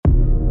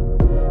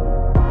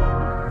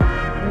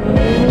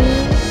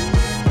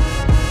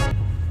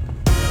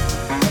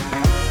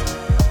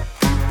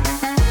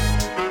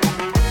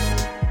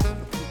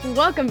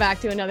Welcome back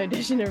to another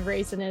edition of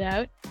Racin It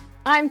Out.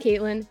 I'm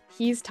Caitlin.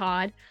 He's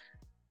Todd.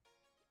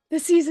 The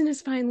season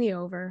is finally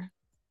over.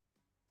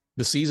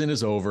 The season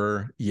is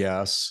over,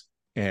 yes.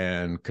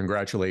 And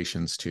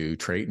congratulations to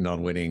Trayton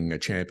on winning a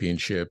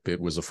championship.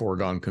 It was a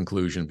foregone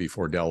conclusion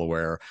before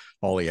Delaware.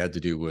 All he had to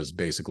do was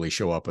basically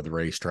show up at the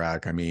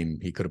racetrack. I mean,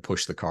 he could have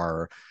pushed the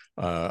car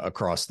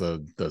across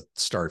the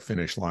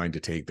start-finish line to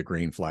take the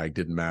green flag.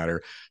 Didn't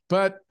matter.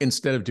 But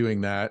instead of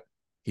doing that,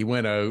 he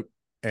went out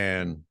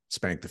and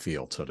spanked the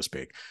field, so to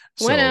speak.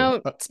 Went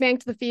out,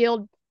 spanked the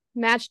field,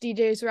 matched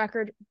DJ's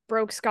record,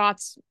 broke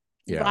Scott's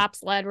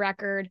laps led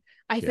record.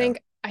 I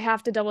think I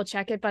have to double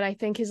check it, but I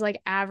think his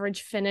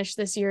average finish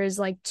this year is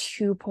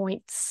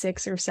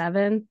 2.6 or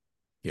 7.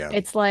 Yeah.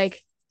 It's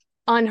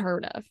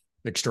unheard of.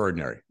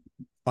 Extraordinary.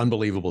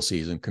 Unbelievable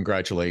season.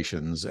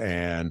 Congratulations.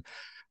 And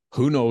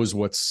who knows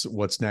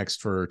what's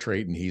next for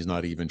Trayton? He's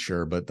not even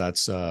sure, but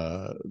that's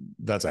a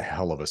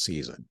hell of a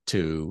season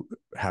to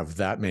have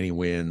that many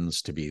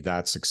wins, to be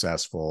that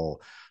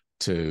successful,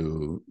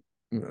 to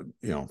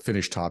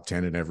finish top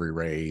 10 in every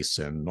race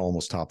and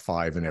almost top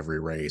 5 in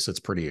every race. It's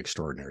pretty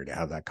extraordinary to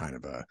have that kind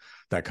of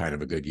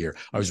a good year.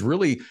 It was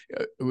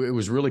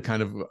really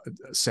kind of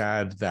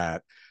sad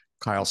that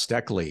Kyle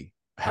Steckley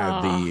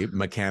had the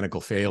mechanical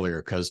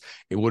failure, because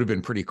it would have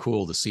been pretty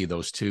cool to see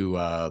those two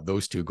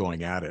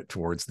going at it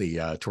towards the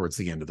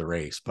end of the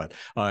race. But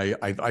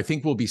I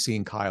think we'll be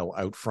seeing Kyle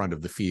out front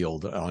of the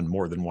field on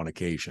more than one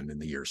occasion in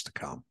the years to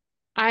come.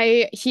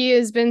 He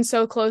has been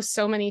so close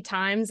so many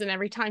times, and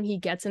every time he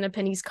gets in a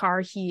Pinty's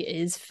car, he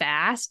is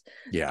fast.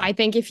 Yeah. I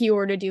think if he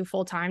were to do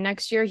full time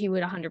next year, he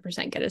would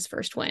 100% get his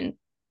first win.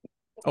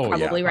 Oh,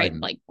 probably yeah. right.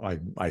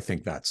 I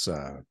think that's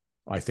a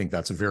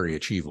very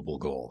achievable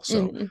goal.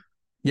 So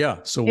yeah,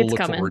 so we'll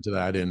look forward to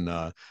that in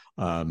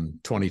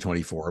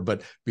 2024.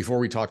 But before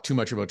we talk too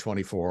much about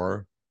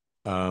 24,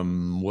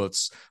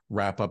 let's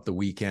wrap up the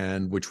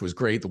weekend, which was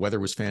great. The weather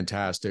was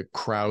fantastic.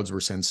 Crowds were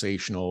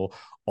sensational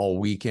all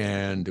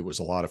weekend. It was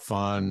a lot of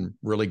fun,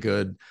 really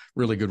good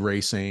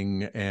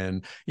racing.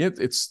 And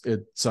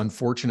it's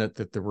unfortunate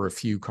that there were a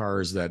few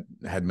cars that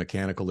had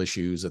mechanical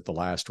issues at the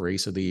last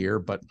race of the year,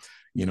 but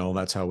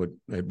that's how it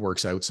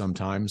works out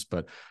sometimes.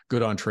 But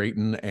good on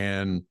Trayton,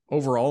 and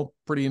overall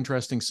pretty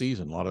interesting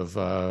season. A lot of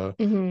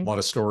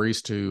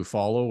stories to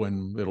follow,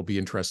 and it'll be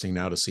interesting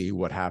now to see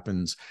what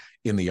happens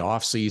in the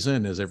off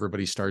season as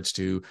everybody starts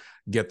to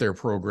get their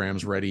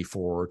programs ready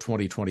for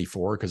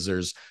 2024, because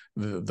there's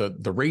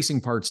the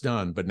racing part's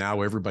done, but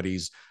now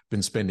everybody's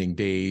been spending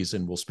days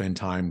and will spend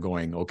time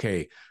going,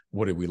 okay,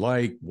 what did we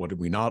like? What did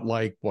we not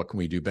like? What can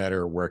we do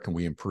better? Where can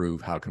we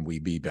improve? How can we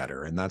be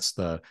better? And that's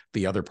the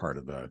other part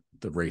of the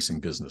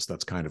racing business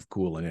that's kind of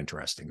cool and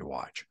interesting to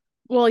watch.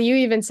 Well, you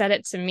even said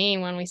it to me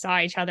when we saw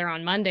each other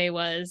on Monday,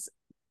 was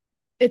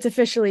it's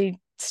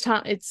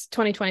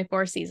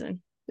 2024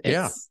 season.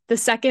 It's the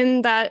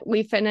second that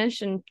we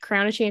finish and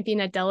crown a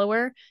champion at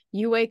Delaware,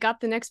 you wake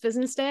up the next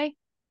business day,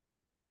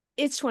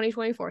 it's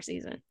 2024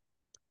 season.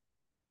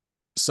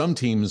 Some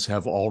teams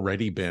have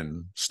already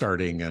been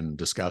starting and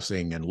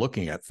discussing and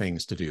looking at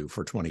things to do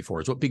for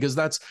 24 as well, because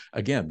that's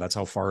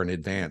how far in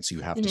advance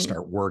you have to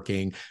start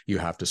working. You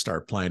have to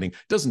start planning.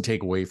 Doesn't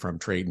take away from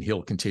Trayton.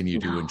 He'll continue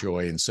to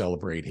enjoy and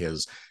celebrate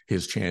his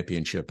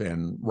championship,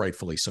 and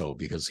rightfully so,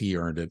 because he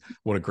earned it.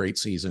 What a great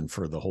season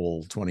for the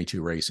whole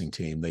 22 racing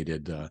team. They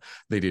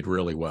did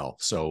really well.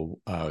 So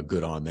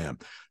good on them.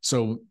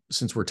 So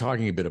since we're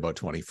talking a bit about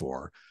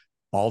 24,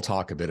 I'll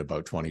talk a bit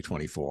about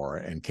 2024,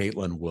 and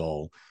Caitlin's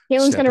going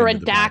to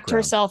redact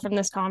herself from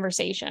this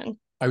conversation.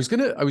 I was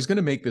going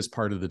to make this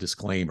part of the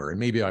disclaimer, and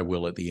maybe I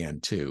will at the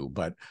end too,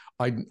 but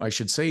I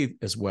should say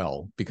as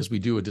well, because we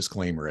do a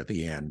disclaimer at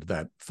the end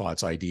that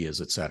thoughts, ideas,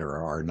 etc.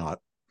 are not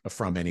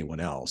from anyone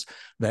else,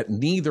 that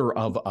neither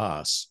of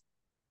us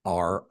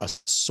are a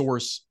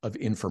source of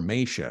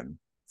information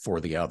for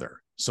the other.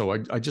 So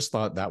I just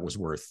thought that was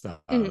worth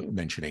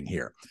mentioning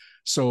here.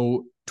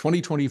 So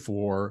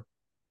 2024,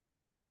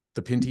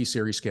 the Pinty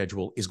series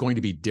schedule is going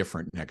to be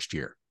different next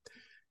year.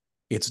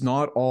 It's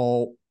not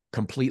all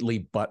completely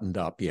buttoned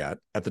up yet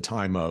at the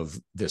time of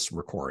this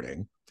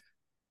recording.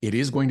 It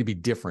is going to be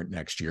different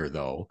next year,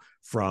 though,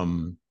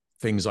 from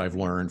things I've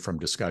learned, from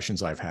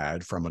discussions I've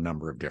had from a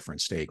number of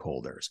different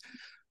stakeholders.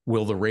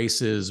 Will the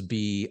races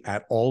be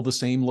at all the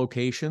same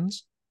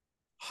locations?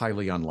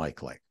 Highly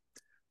unlikely.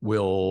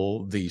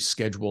 Will the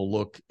schedule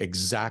look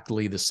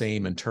exactly the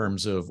same in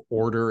terms of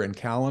order and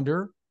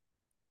calendar?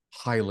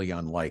 Highly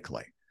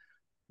unlikely.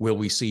 Will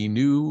we see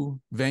new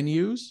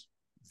venues?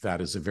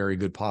 That is a very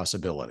good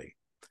possibility.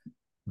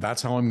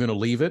 That's how I'm going to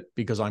leave it,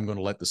 because I'm going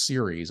to let the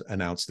series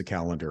announce the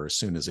calendar as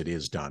soon as it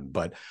is done.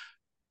 But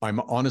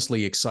I'm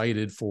honestly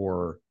excited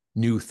for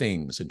new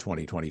things in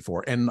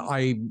 2024. And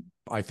I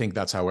think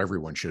that's how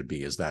everyone should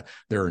be, is that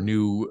there are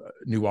new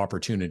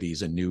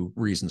opportunities and new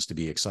reasons to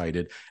be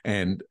excited.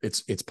 And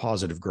it's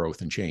positive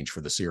growth and change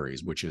for the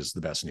series, which is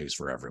the best news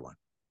for everyone.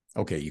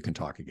 Okay, you can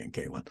talk again,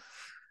 Caitlin.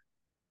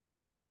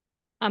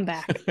 I'm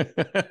back.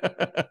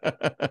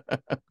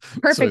 So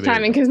Perfect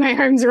timing because my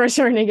arms were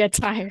starting to get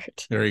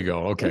tired. There you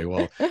go. Okay,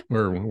 well,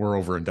 we're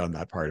over and done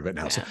that part of it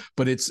now. Yeah. So,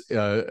 but it's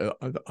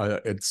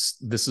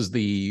this is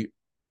the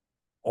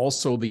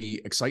also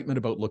the excitement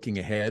about looking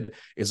ahead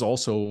is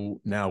also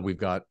now we've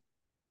got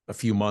a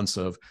few months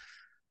of,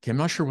 okay, I'm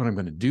not sure what I'm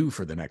going to do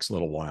for the next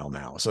little while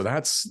now. So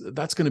that's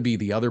going to be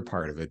the other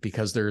part of it,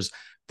 because there's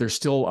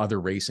still other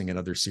racing and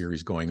other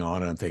series going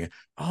on. And I'm thinking,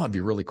 oh, it'd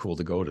be really cool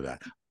to go to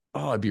that.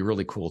 Oh, it'd be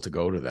really cool to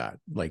go to that.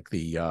 Like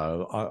the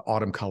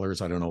Autumn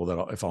Colors. I don't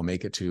know if I'll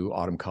make it to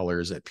Autumn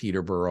Colors at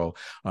Peterborough,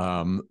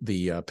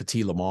 the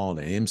Petit Le Mans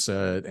and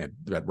IMSA, and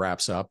that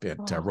wraps up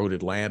at Road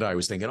Atlanta. I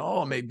was thinking,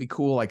 oh, maybe be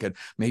cool. I could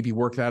maybe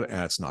work that.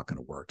 And it's not going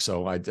to work.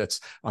 So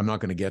I'm not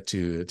going to get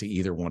to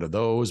either one of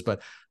those,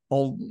 but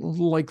I'll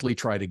likely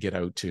try to get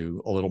out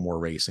to a little more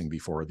racing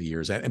before the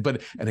year's end.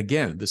 And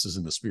again, this is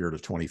in the spirit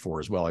of 24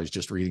 as well. I was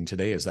just reading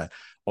today is that,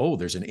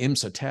 there's an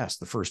IMSA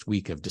test the first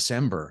week of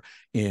December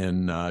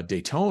in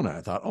Daytona.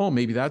 I thought,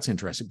 maybe that's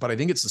interesting. But I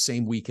think it's the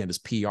same weekend as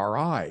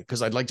PRI,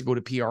 because I'd like to go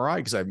to PRI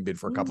because I haven't been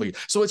for a couple of years.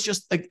 So it's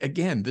just,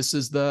 again, these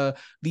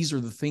are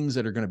the things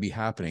that are going to be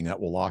happening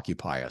that will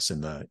occupy us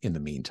in the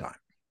meantime.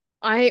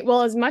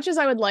 As much as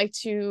I would like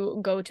to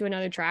go to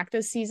another track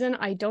this season,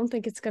 I don't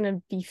think it's going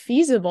to be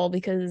feasible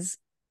because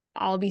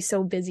I'll be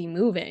so busy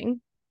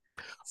moving.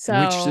 So,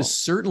 which is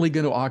certainly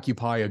going to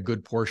occupy a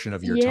good portion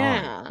of your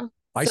time.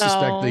 I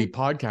suspect the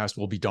podcast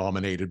will be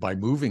dominated by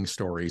moving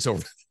stories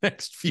over the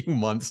next few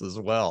months as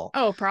well.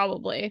 Oh,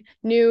 probably.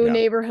 New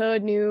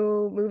neighborhood,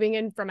 moving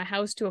in from a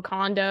house to a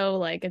condo.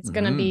 Like it's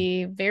going to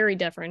be very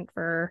different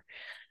for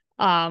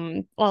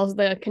all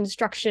the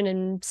construction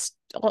and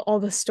all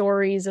the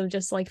stories of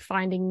just like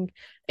finding.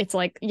 It's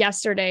like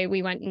yesterday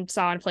we went and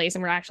saw a place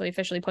and we're actually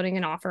officially putting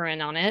an offer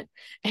in on it,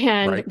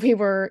 and we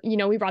were,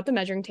 we brought the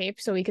measuring tape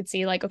so we could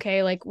see like,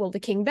 okay, like will the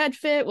king bed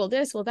fit, will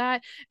this, will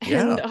that,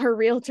 and our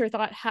realtor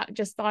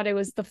just thought it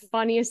was the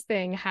funniest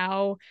thing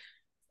how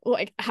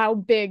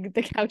big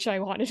the couch I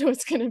wanted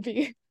was going to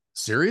be.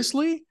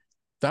 Seriously?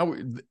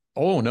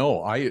 Oh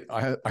no, I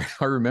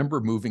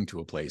remember moving to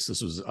a place.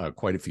 This was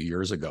quite a few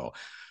years ago.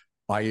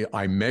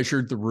 I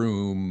measured the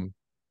room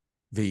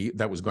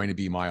that was going to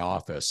be my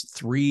office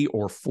 3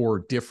 or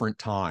 4 different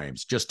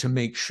times just to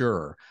make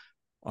sure,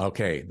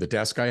 okay, the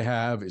desk I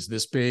have is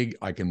this big.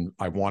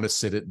 I want to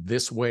sit it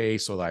this way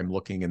so that I'm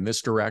looking in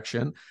this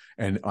direction.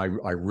 And I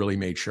really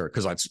made sure,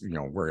 because that's,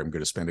 where I'm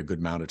going to spend a good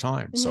amount of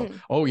time. So,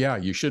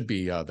 you should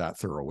be that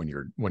thorough when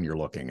you're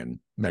looking and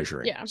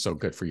measuring. Yeah. So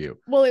good for you.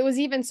 Well, it was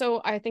even,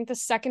 so I think the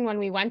second one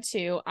we went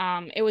to,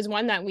 it was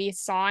one that we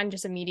saw and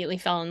just immediately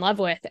fell in love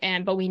with.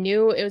 But we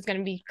knew it was going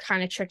to be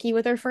kind of tricky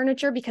with our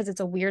furniture because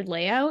it's a weird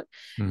layout.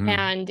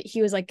 And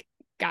he was like,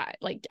 God,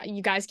 like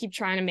you guys keep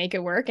trying to make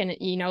it work, and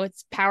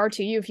it's power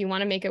to you if you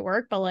want to make it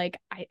work, but like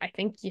I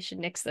think you should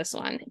nix this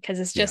one because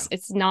it's just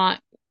it's not,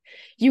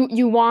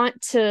 you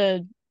want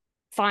to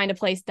find a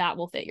place that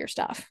will fit your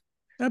stuff.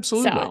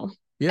 Absolutely. So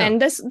and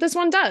this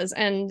one does,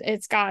 and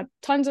it's got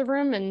tons of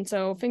room, and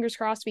so fingers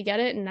crossed we get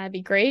it, and that'd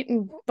be great,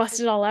 and bust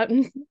it all out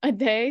in a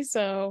day.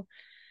 So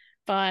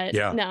but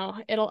no,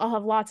 I'll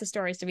have lots of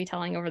stories to be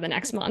telling over the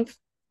next month.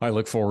 I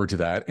look forward to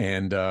that,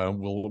 and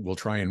we'll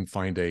try and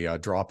find a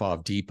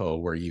drop-off depot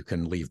where you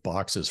can leave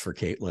boxes for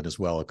Caitlin as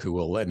well, who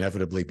will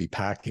inevitably be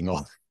packing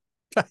all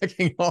I've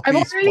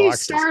already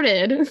boxes.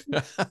 Started.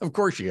 Of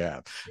course you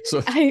have.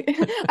 So I've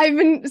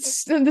been,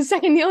 the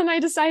second Neil and I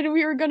decided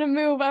we were going to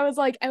move, I was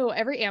like,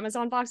 every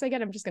Amazon box I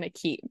get, I'm just going to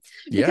keep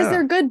because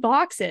they're good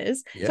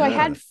boxes. So I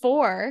had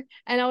 4,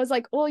 and I was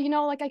like, well,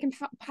 like I can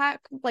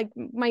pack like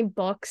my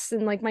books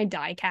and like my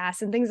die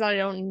casts and things that I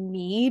don't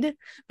need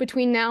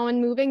between now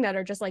and moving that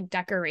are just like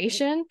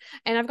decoration.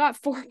 And I've got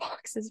 4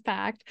 boxes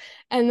packed,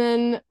 and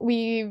then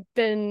we've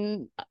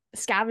been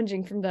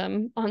scavenging from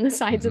them on the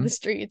sides of the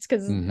streets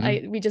because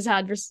we just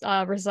had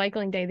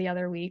recycling day the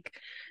other week,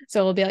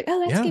 so we'll be like,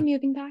 that's a good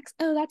moving box,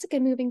 that's a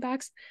good moving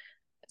box,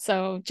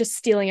 so just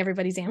stealing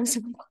everybody's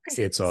Amazon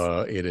boxes.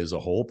 It is a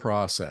whole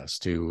process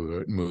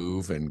to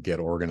move and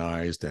get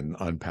organized and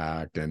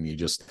unpacked, and you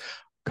just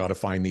got to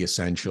find the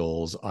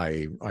essentials.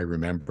 I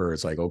remember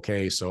it's like,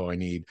 okay, so I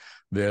need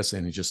this,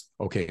 and it just,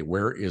 okay,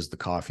 where is the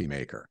coffee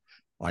maker?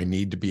 I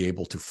need to be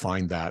able to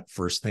find that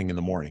first thing in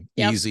the morning.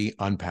 Easy,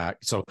 unpack.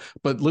 So,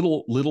 but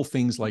little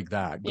things like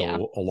that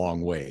go a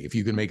long way. If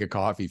you can make a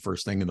coffee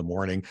first thing in the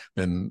morning,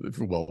 then,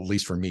 well, at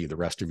least for me, the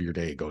rest of your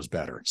day goes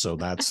better. So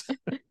that's,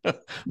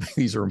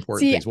 these are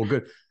important things. Well,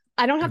 good.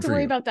 I don't have to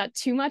worry about that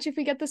too much if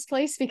we get this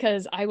place,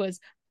 because I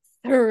was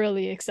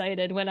thoroughly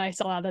excited when I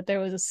saw that there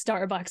was a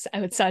Starbucks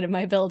outside of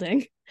my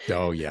building.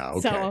 Oh yeah.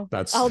 Okay. So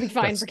I'll be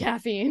fine for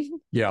caffeine.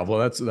 Yeah. Well,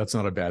 that's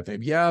not a bad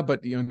thing. Yeah.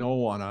 But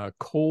on a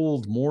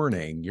cold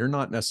morning, you're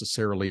not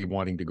necessarily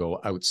wanting to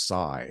go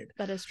outside.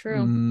 That is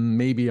true.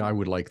 Maybe I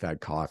would like that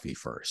coffee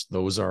first.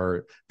 These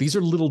are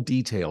little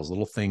details,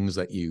 little things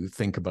that you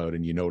think about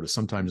and you notice,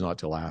 sometimes not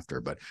till after,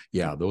 but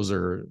yeah, those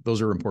are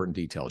important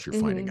details you're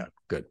finding out.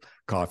 Good.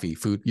 Coffee,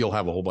 food. You'll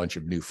have a whole bunch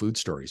of new food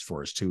stories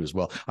for us too, as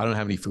well. I don't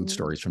have any food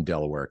stories from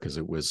Delaware because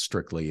it was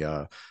strictly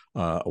a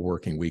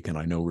working weekend.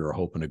 I know we were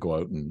hoping to go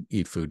out and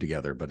eat food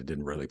together, but it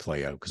didn't really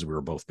play out because we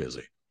were both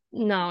busy.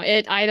 No,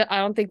 I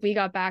don't think we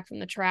got back from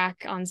the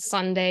track on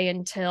Sunday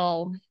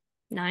until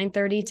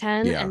 9:30,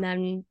 10. Yeah. And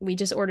then we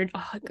just ordered,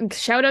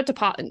 shout out to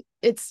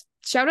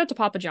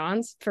Papa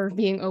John's for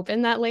being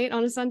open that late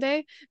on a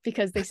Sunday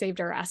because they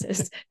saved our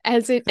asses.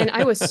 And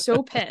I was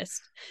so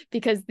pissed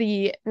because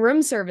the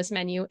room service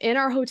menu in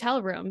our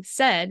hotel room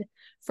said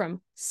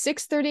from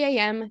 6:30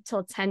 a.m.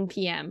 till 10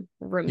 p.m.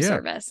 room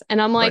service.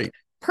 And I'm like,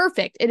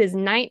 perfect. It is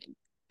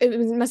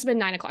must have been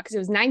 9 o'clock because it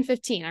was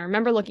 9:15. I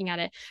remember looking at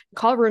it,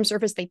 call room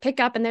service. They pick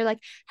up and they're like,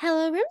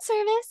 hello, room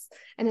service.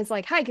 And it's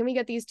like, hi, can we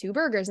get these 2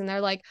 burgers? And they're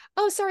like,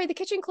 oh, sorry, the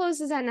kitchen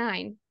closes at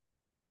 9.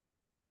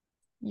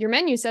 Your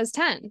menu says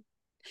 10.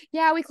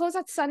 Yeah, we close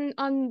at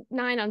 9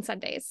 on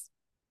Sundays.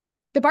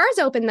 The bar is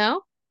open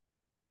though.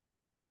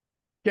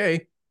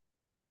 Okay.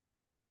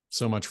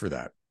 So much for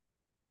that.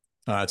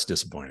 That's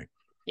disappointing.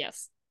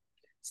 Yes.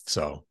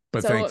 So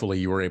thankfully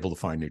you were able to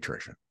find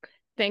nutrition.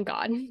 Thank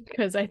God,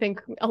 because I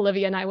think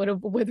Olivia and I would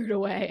have withered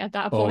away at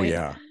that point. Oh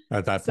yeah,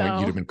 at that point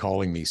you'd have been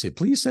calling me, say,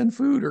 "Please send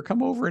food or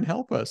come over and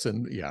help us."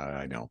 And yeah,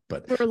 I know,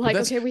 but we're like,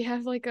 okay, we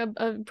have like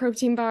a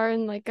protein bar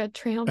and like a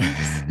trail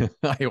mix.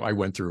 I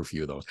went through a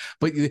few of those,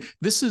 but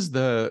this is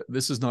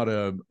not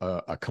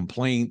a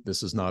complaint.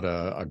 This is not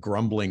a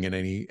grumbling in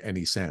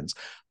any sense.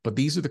 But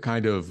these are the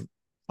kind of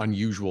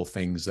unusual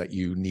things that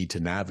you need to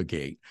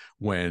navigate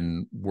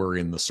when we're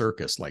in the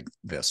circus like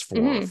this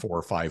for 4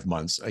 or 5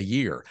 months a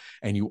year.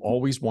 And you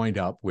always wind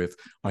up with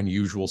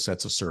unusual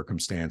sets of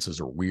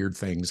circumstances or weird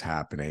things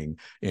happening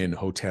in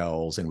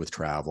hotels and with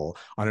travel.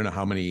 I don't know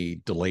how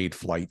many delayed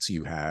flights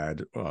you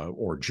had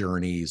or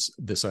journeys.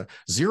 This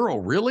 0,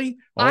 really?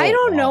 Oh, I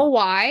don't know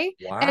why.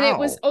 Wow. And it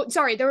was,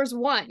 there was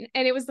one.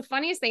 And it was the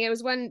funniest thing. It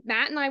was when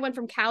Matt and I went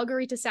from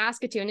Calgary to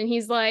Saskatoon and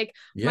he's like,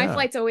 my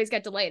flights always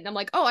get delayed. And I'm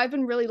like, oh, I've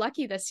been really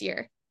lucky this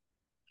year.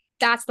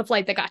 That's the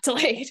flight that got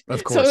delayed.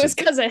 Of course. So it was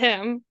because of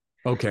him.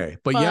 Okay.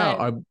 But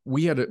yeah,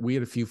 we had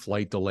a few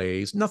flight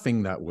delays,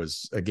 nothing that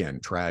was, again,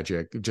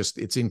 tragic, just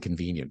it's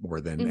inconvenient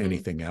more than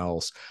anything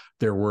else.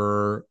 There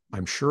were,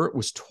 I'm sure it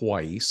was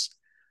twice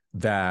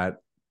that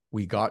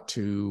we got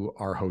to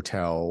our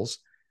hotels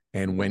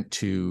and went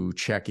to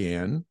check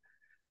in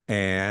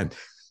and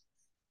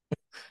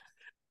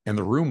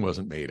the room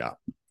wasn't made up.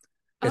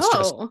 It's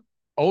just,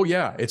 oh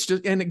yeah, it's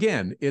just, and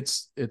again,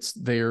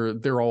 they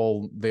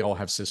all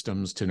have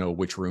systems to know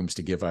which rooms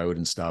to give out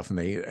and stuff.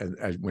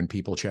 And when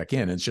people check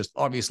in, it's just,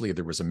 obviously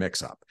there was a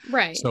mix up.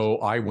 Right. So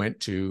I went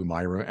to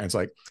my room and it's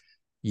like,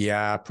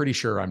 yeah, pretty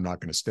sure I'm not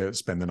going to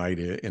spend the night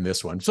in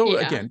this one. So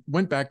again,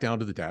 went back down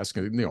to the desk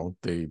and,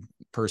 the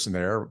person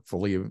there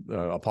fully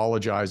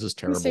apologizes.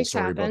 Terrible. Mistakes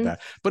Sorry happen. about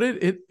that. But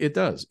it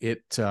does.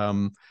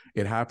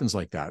 It happens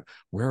like that.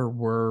 Where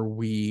were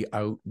we?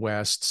 Out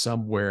west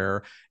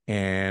somewhere,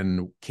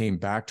 and came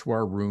back to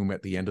our room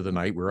at the end of the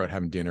night. We were out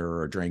having dinner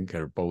or a drink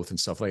or both and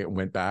stuff like that. And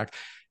went back.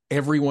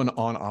 Everyone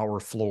on our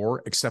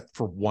floor, except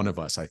for one of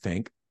us, I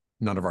think,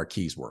 none of our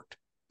keys worked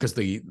because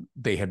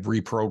they had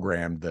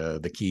reprogrammed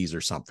the keys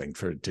or something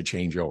to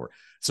change over.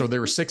 So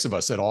there were 6 of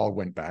us that all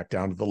went back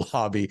down to the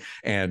lobby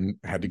and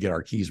had to get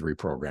our keys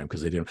reprogrammed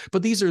because they didn't.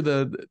 But these are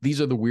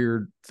the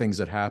weird things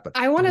that happen.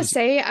 I want to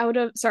say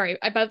about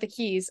the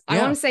keys. Yeah.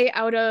 I want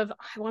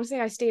to say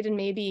I stayed in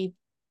maybe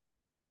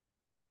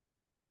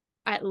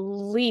at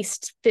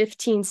least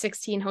 15,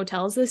 16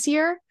 hotels this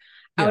year.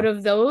 Yeah. Out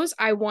of those,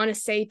 I want to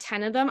say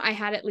 10 of them, I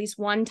had at least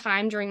one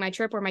time during my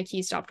trip where my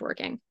keys stopped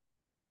working.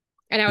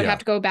 And I would have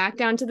to go back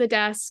down to the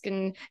desk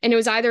and it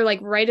was either like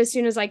right as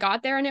soon as I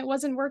got there and it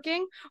wasn't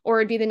working, or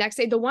it'd be the next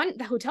day. The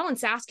hotel in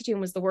Saskatoon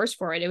was the worst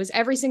for it. It was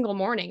every single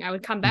morning I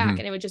would come back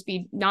and it would just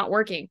be not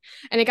working.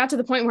 And it got to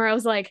the point where I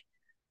was like,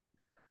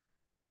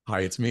 hi,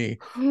 it's me.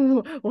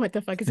 What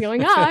the fuck is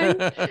going on?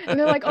 And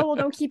they're like, oh, well,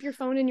 don't keep your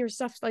phone and your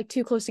stuff like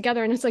too close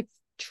together. And it's like,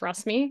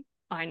 trust me,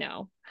 I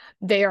know.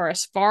 They are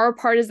as far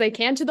apart as they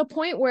can, to the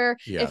point where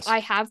if I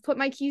have put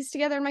my keys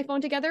together and my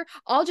phone together,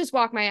 I'll just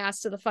walk my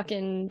ass to the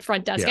fucking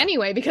front desk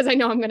anyway, because I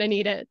know I'm going to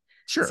need it.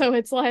 Sure. So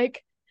it's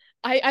like,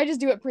 I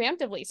just do it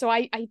preemptively. So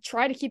I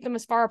try to keep them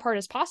as far apart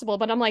as possible.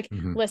 But I'm like,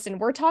 listen,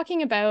 we're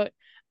talking about,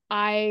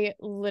 I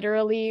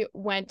literally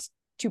went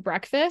to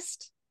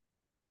breakfast,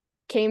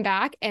 came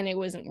back, and it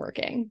wasn't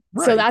working.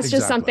 Right, so that's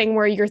just something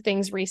where your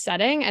thing's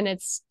resetting and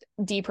it's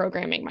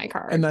deprogramming my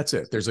card. And that's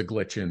it. There's a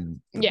glitch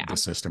in the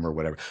system or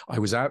whatever. I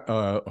was at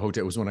a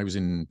hotel. It was when I was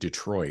in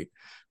Detroit.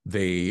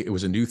 it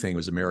was a new thing. It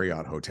was a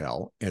Marriott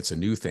hotel. It's a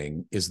new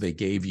thing is they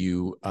gave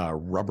you a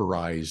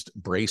rubberized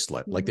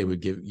bracelet like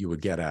you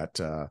would get at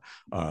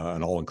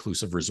an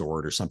all-inclusive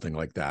resort or something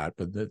like that.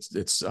 But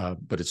it's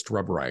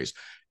rubberized.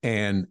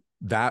 And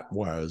that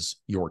was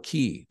your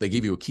key. They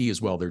gave you a key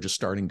as well. They're just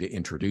starting to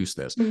introduce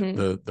this.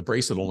 The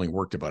bracelet only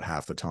worked about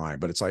half the time,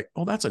 but it's like,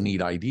 oh, that's a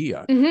neat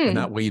idea. And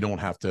that way you don't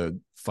have to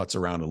futz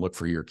around and look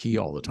for your key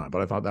all the time.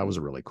 But I thought that was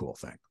a really cool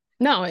thing.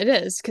 No, it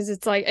is, because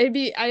it's like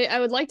I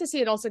would like to see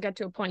it also get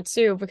to a point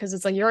too, because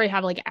it's like you already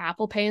have like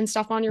Apple Pay and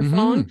stuff on your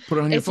phone. Put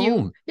it on your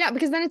phone. Yeah,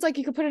 because then it's like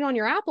you could put it on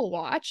your Apple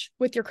Watch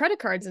with your credit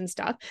cards and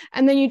stuff,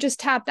 and then you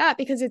just tap that,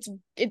 because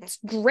it's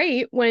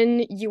great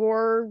when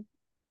you're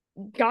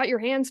got your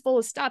hands full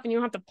of stuff and you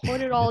don't have to put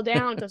it all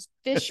down to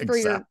fish for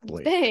your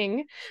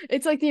thing.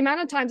 It's like the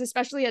amount of times,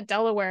 especially at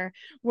Delaware,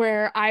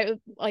 where I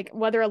like,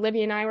 whether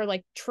Olivia and I were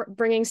like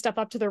bringing stuff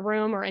up to the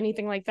room or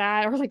anything like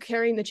that, or like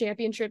carrying the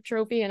championship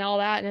trophy and all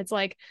that, and it's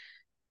like,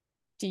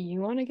 do you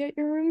want to get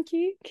your room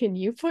key? Can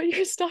you put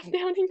your stuff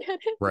down and get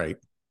it?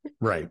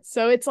 Right.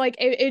 So it's like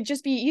it'd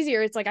just be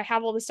easier. It's like I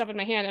have all this stuff in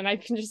my hand and I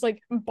can just like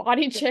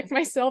body check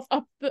myself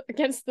up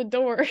against the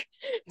door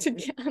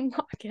to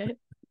unlock it.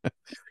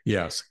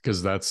 Yes,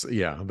 because that's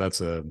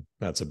a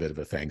bit of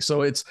a thing.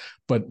 So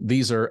but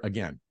these are,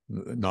 again,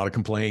 not a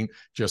complaint,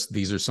 just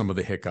these are some of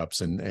the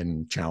hiccups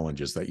and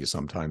challenges that you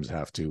sometimes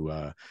have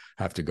to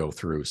go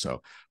through.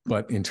 So,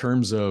 but in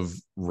terms of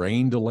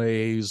rain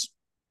delays,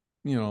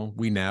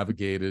 we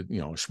navigated,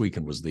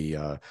 Schweeken was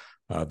the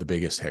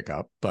biggest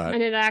hiccup,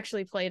 and it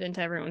actually played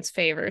into everyone's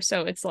favor.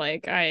 So it's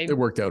like it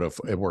worked out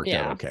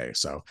okay.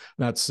 So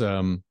that's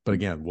but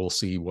again, we'll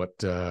see what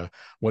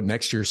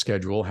next year's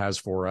schedule has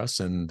for us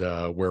and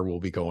where we'll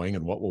be going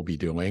and what we'll be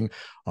doing.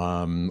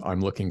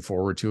 I'm looking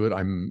forward to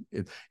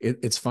it.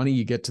 It's funny,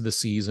 you get to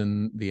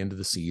the end of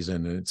the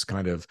season, and it's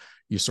kind of,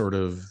 you sort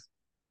of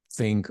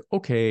think,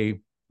 okay,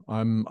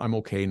 I'm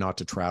okay not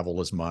to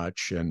travel as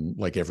much and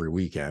like every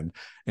weekend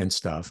and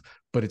stuff,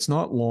 but it's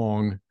not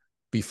long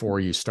before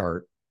you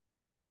start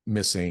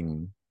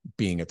missing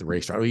being at the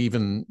racetrack.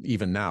 Even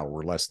now,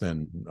 we're less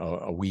than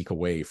a week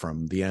away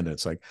from the end.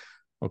 It's like,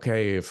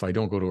 okay, if I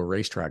don't go to a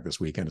racetrack this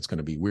weekend, it's going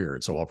to be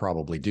weird. So I'll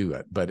probably do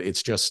it. But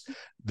it's just,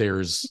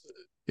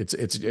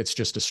 it's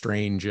just a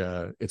strange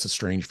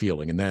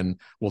feeling. And then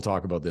we'll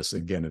talk about this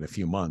again in a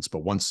few months.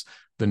 But once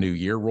the new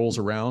year rolls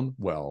around,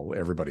 well,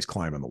 everybody's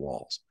climbing the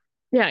walls.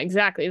 Yeah,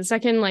 exactly. The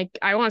second, like,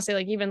 I want to say,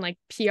 like, even like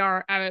PR,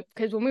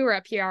 because when we were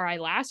at PRI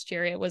last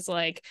year, it was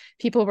like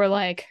people were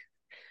like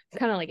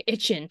kind of like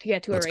itching to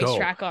get to a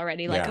racetrack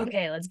already. Like,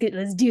 okay, let's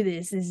do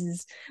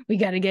this. We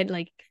got to get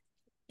like,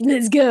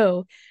 let's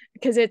go.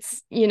 Because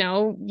it's,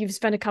 you've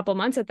spent a couple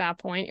months at that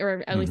point,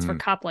 or at least for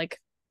Cup, like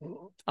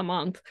a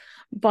month,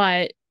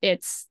 but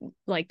it's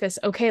like this,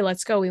 okay,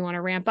 let's go. We want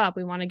to ramp up.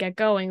 We want to get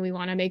going. We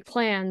want to make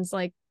plans.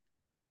 Like,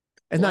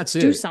 and that's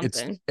do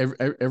something.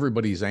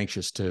 Everybody's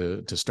anxious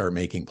to start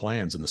making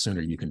plans, and the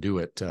sooner you can do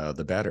it,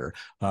 the better.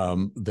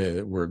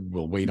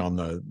 We'll wait on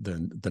the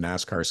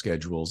NASCAR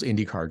schedules.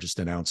 IndyCar just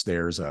announced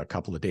theirs a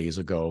couple of days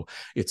ago.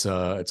 It's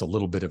a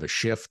little bit of a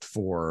shift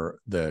for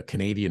the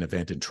Canadian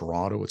event in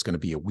Toronto. It's going to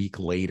be a week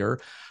later,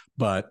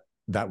 but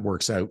that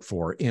works out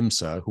for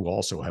IMSA, who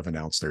also have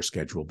announced their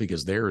schedule,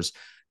 because their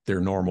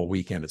normal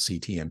weekend at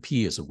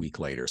CTMP is a week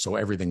later. So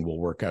everything will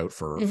work out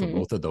for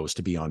both of those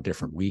to be on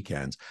different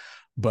weekends.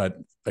 But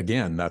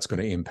again, that's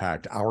going to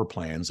impact our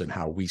plans and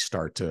how we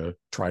start to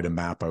try to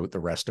map out the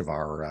rest of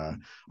our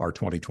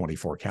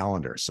 2024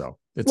 calendar. So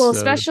it's, well,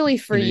 especially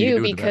for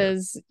you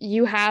because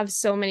you have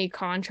so many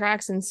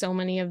contracts and so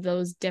many of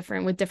those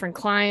with different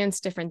clients,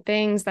 different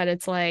things, that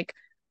it's like,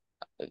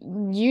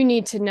 you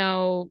need to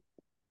know,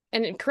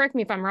 and correct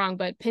me if I'm wrong,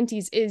 but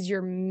Pinty's is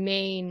your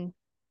main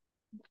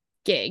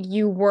gig.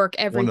 You work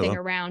everything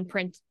around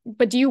print,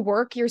 but do you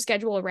work your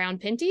schedule around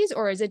Pinty's,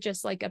 or is it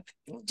just like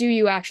do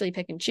you actually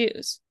pick and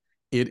choose?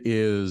 It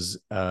is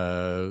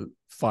a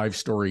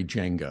 5-story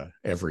Jenga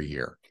every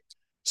year.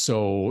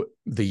 So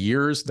the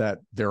years that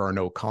there are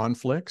no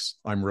conflicts,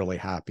 I'm really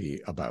happy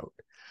about.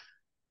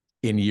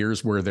 In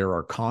years where there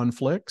are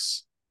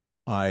conflicts,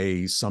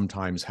 I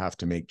sometimes have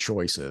to make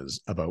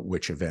choices about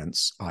which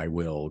events I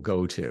will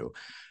go to.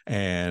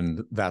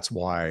 And that's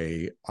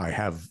why I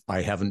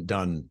haven't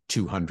done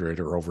 200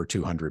 or over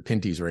 200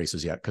 Pinty's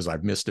races yet, because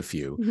I've missed a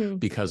few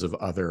because of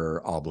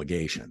other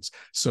obligations.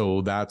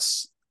 So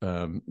that's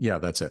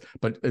it.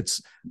 But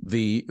it's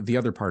the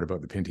other part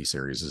about the Pinty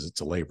series is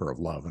it's a labor of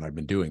love, and I've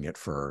been doing it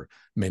for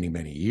many,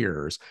 many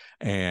years,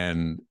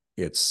 and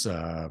it's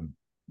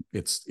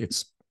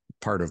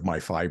part of my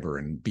fiber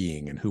and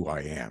being and who I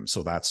am.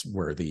 So that's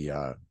where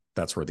the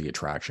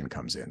attraction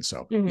comes in.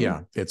 So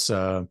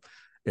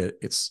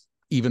it's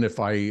even if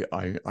I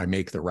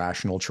make the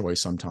rational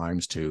choice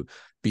sometimes to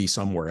be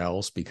somewhere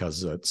else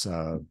because it's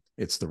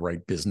the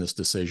right business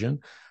decision,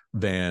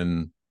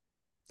 then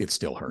it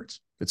still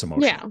hurts. It's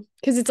emotional. Yeah,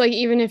 because it's like,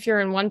 even if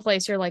you're in one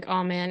place, you're like,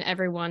 oh man,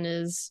 everyone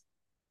is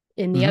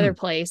in the other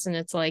place, and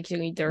it's like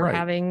they're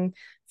having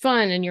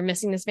fun and you're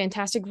missing this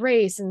fantastic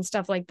race and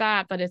stuff like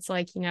that. But it's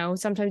like,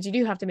 sometimes you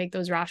do have to make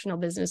those rational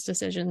business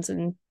decisions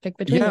and pick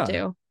between the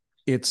two.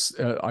 It's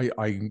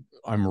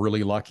I'm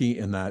really lucky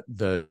in that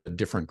the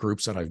different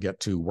groups that I get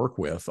to work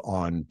with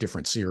on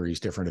different series,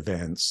 different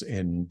events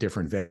in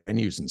different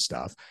venues and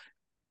stuff,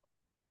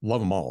 love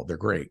them all. They're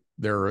great.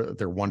 They're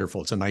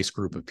wonderful. It's a nice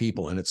group of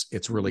people, and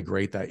it's really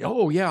great that,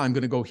 oh yeah, I'm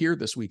going to go here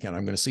this weekend.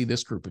 I'm going to see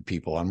this group of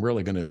people. I'm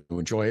really going to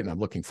enjoy it, and I'm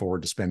looking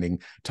forward to spending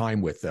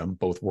time with them,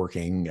 both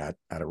working at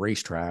a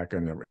racetrack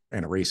and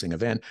a racing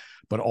event,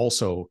 but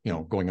also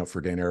going out for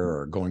dinner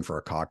or going for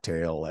a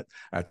cocktail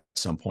at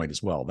some point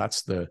as well.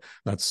 That's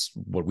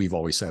what we've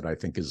always said, I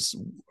think, is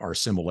our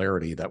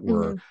similarity, that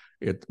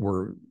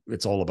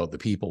it's all about the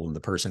people and the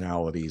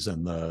personalities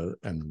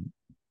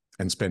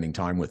and spending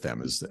time with them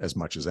as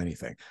much as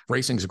anything.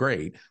 Racing's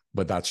great,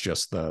 but that's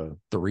just the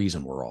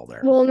reason we're all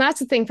there. Well, and that's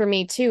the thing for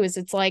me too, is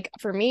it's like,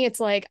 for me, it's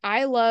like,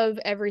 I love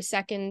every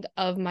second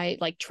of my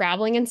like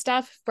traveling and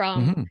stuff,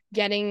 from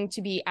getting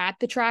to be at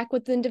the track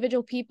with the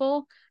individual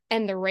people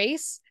and the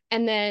race,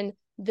 and then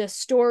the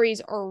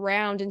stories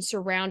around and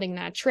surrounding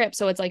that trip.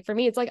 So it's like, for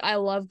me, it's like, I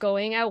love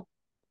going out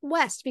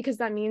west because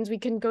that means we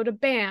can go to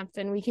Banff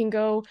and we can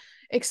go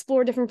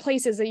explore different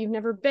places that you've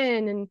never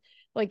been, and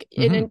like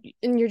and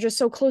you're just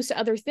so close to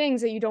other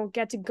things that you don't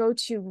get to go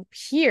to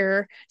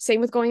here. Same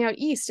with going out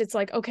east. It's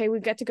like, okay, we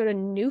get to go to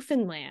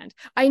Newfoundland.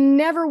 I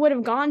never would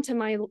have gone to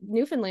my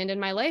Newfoundland in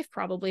my life,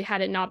 probably,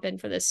 had it not been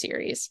for this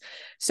series.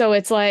 So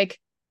it's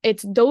like,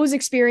 it's those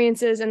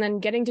experiences, and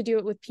then getting to do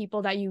it with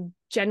people that you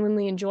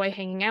genuinely enjoy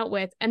hanging out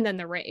with, and then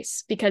the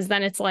race, because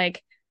then it's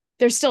like,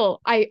 there's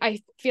still,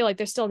 I feel like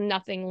there's still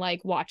nothing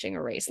like watching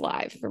a race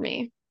live for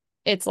me.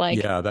 It's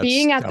like,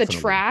 being at the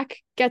track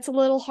gets a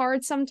little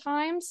hard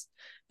sometimes,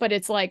 but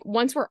it's like,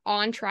 once we're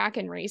on track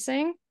and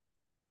racing,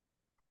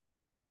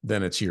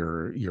 then it's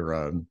you're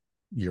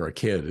a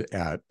kid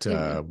at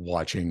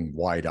watching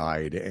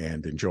wide-eyed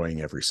and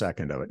enjoying every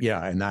second of it.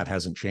 Yeah, and that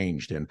hasn't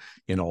changed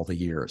in all the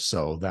years.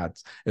 So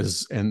that's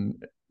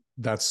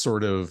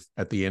sort of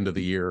at the end of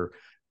the year,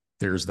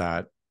 there's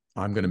that,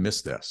 I'm going to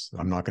miss this.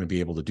 I'm not going to be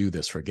able to do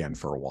this again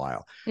for a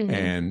while.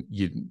 And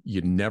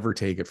you never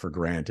take it for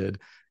granted.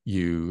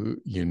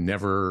 You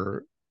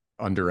never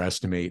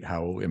underestimate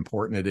how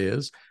important it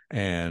is.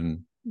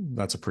 And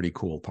that's a pretty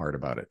cool part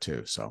about it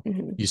too. So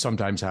you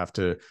sometimes have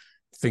to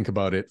think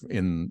about it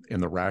in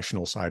the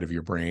rational side of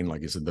your brain,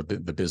 like, is it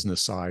the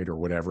business side or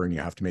whatever, and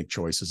you have to make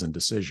choices and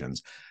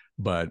decisions.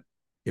 But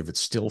if it's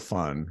still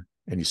fun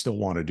and you still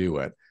want to do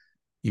it,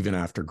 even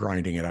after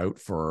grinding it out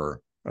for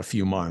a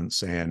few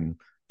months and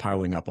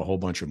piling up a whole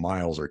bunch of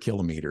miles or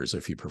kilometers,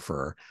 if you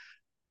prefer,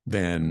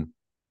 then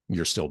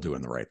you're still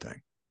doing the right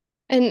thing.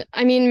 And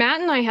I mean, Matt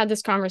and I had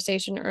this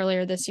conversation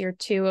earlier this year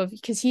too,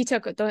 because he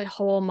took the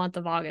whole month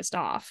of August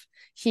off.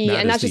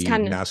 That's just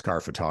kind of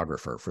NASCAR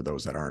photographer, for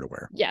those that aren't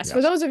aware. Yes.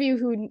 For those of you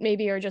who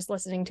maybe are just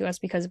listening to us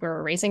because we're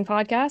a racing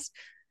podcast,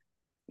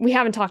 we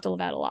haven't talked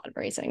about a lot of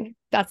racing.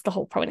 That's the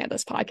whole point of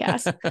this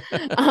podcast.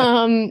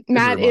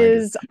 Matt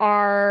is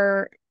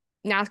our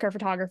NASCAR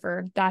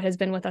photographer that has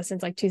been with us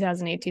since like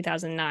 2008,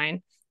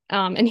 2009.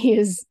 And he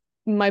is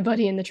my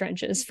buddy in the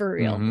trenches, for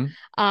real.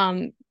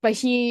 But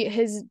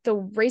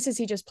the races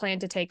he just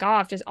planned to take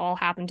off just all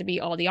happened to be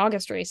all the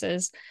August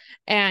races.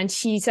 And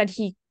he said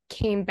he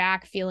came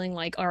back feeling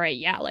like, all right,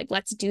 yeah, like,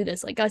 let's do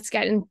this. Like, let's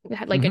get in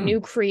like a new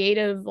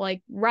creative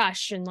like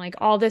rush and like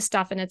all this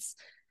stuff. And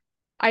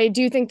I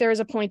do think there is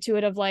a point to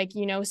it of like,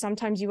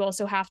 sometimes you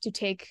also have to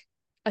take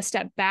a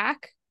step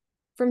back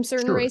from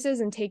certain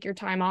races and take your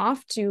time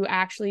off to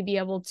actually be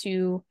able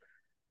to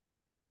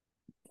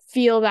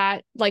feel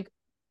that, like,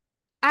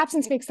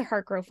 absence makes the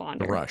heart grow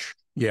fonder. The rush.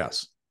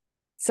 Yes.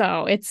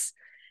 So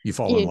you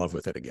fall in love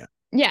with it again.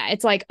 Yeah.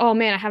 It's like, oh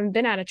man, I haven't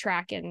been at a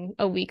track in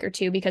a week or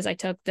two because I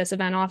took this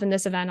event off and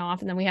this event off,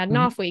 and then we had an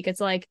off week.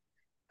 It's like,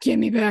 get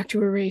me back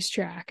to a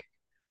racetrack.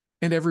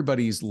 And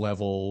everybody's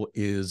level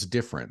is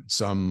different.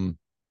 Some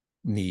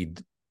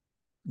need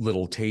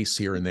little tastes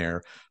here and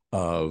there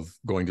of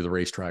going to the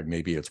racetrack.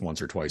 Maybe it's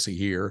once or twice a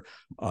year.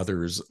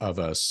 Others of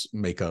us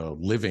make a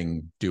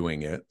living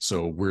doing it,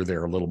 so we're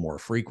there a little more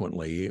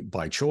frequently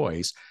by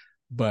choice.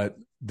 But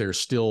there's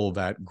still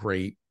that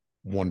great,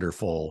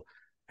 wonderful,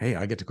 hey,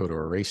 I get to go to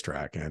a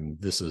racetrack, and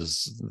this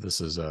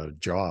is a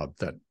job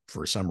that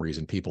for some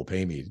reason people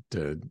pay me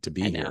to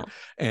be here,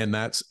 and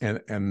that's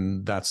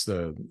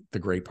the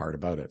great part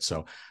about it.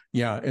 So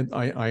yeah, and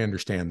I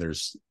understand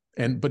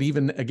but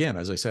even again,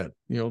 as I said,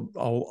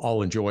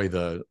 I'll enjoy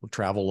the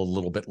travel a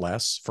little bit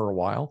less for a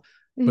while,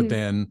 but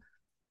then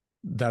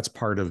that's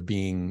part of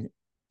being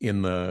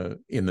in the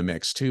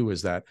mix too,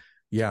 is that,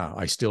 yeah,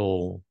 I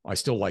still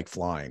like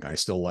flying. I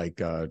still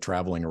like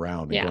traveling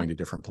around and going to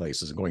different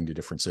places and going to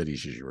different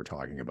cities, as you were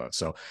talking about.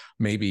 So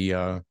maybe,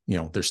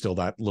 there's still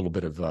that little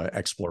bit of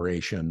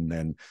exploration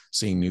and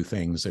seeing new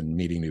things and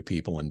meeting new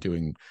people and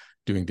doing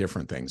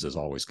different things is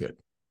always good.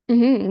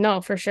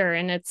 No, for sure.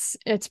 And it's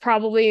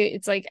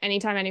like,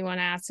 anytime anyone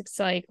asks, it's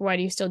like, why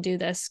do you still do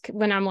this?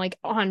 When I'm like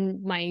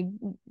on my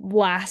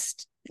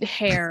last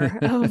hair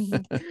of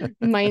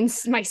my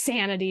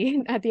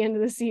sanity at the end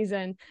of the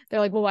season. They're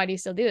like, well, why do you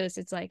still do this?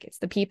 It's like, it's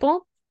the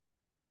people,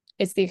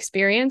 it's the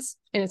experience,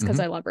 and it's because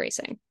I love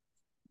racing.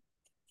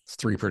 It's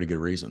 3 pretty good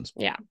reasons.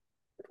 Yeah.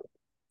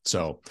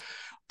 So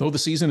though the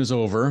season is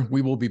over,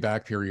 we will be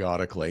back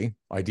periodically,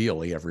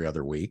 ideally every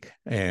other week,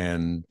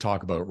 and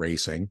talk about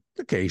racing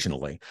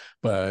occasionally.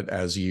 But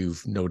as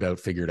you've no doubt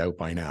figured out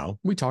by now,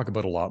 we talk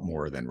about a lot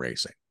more than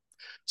racing.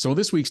 So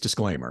this week's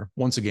disclaimer,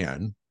 once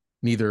again,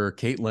 neither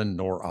Caitlin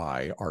nor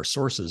I are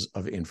sources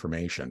of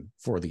information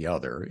for the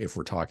other if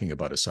we're talking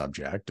about a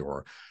subject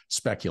or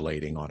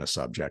speculating on a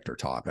subject or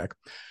topic.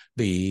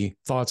 The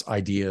thoughts,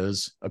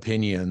 ideas,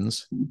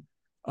 opinions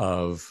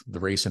of the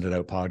Racin It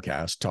Out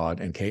podcast,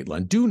 Todd and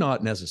Caitlin, do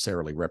not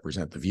necessarily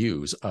represent the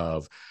views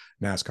of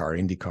NASCAR,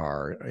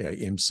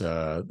 IndyCar,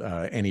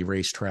 IMSA, any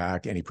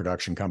racetrack, any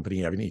production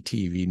company, any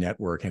TV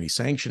network, any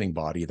sanctioning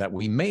body that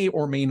we may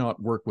or may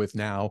not work with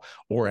now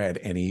or at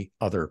any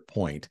other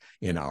point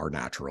in our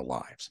natural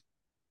lives.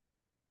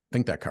 I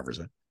think that covers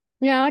it.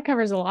 Yeah, that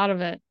covers a lot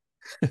of it.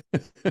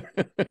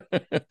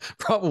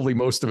 Probably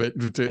most of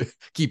it to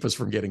keep us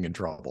from getting in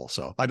trouble.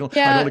 So I don't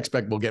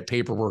expect we'll get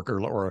paperwork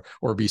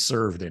or be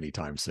served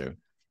anytime soon.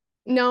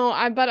 No,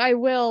 but I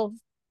will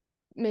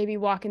maybe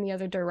walk in the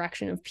other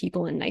direction of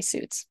people in nice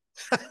suits.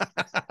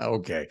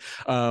 Okay.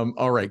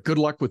 All right. Good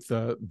luck with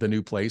the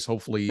new place.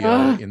 Hopefully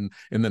in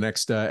the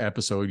next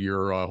episode,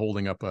 you're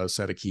holding up a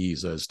set of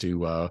keys as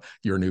to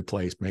your new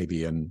place,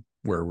 maybe, and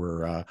where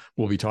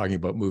we'll be talking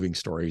about moving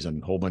stories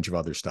and a whole bunch of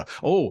other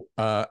stuff. Oh,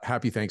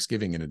 happy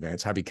Thanksgiving in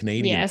advance. Happy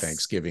Canadian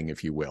Thanksgiving,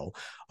 if you will.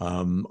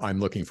 I'm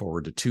looking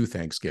forward to 2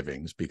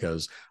 Thanksgivings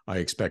because I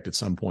expect at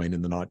some point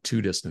in the not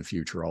too distant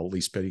future, I'll at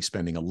least be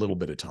spending a little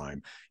bit of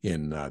time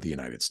in the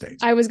United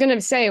States. I was going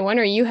to say, when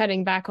are you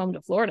heading back home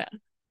to Florida?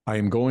 I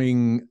am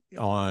going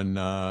on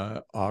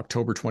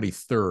October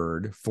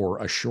 23rd for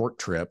a short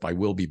trip. I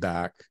will be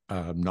back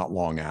not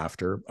long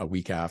after, a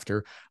week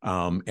after.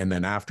 And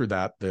then after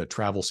that, the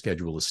travel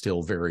schedule is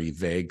still very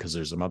vague because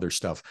there's some other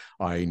stuff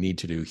I need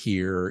to do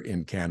here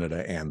in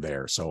Canada and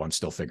there. So I'm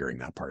still figuring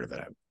that part of it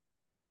out.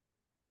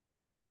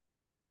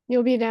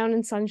 You'll be down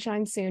in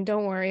sunshine soon.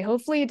 Don't worry.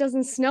 Hopefully it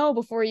doesn't snow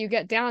before you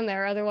get down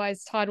there.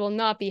 Otherwise, Todd will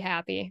not be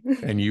happy.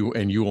 and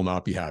you will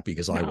not be happy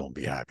because I won't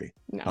be happy.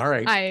 No. All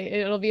right.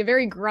 It'll be a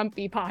very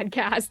grumpy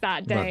podcast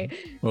that day.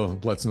 Well,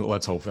 let's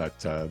hope that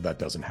that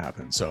doesn't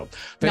happen. So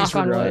thanks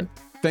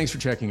for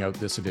checking out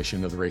this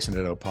edition of the Racin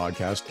It Out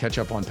podcast. Catch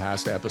up on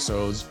past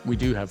episodes. We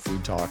do have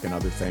food talk and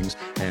other things.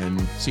 And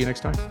see you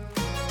next time.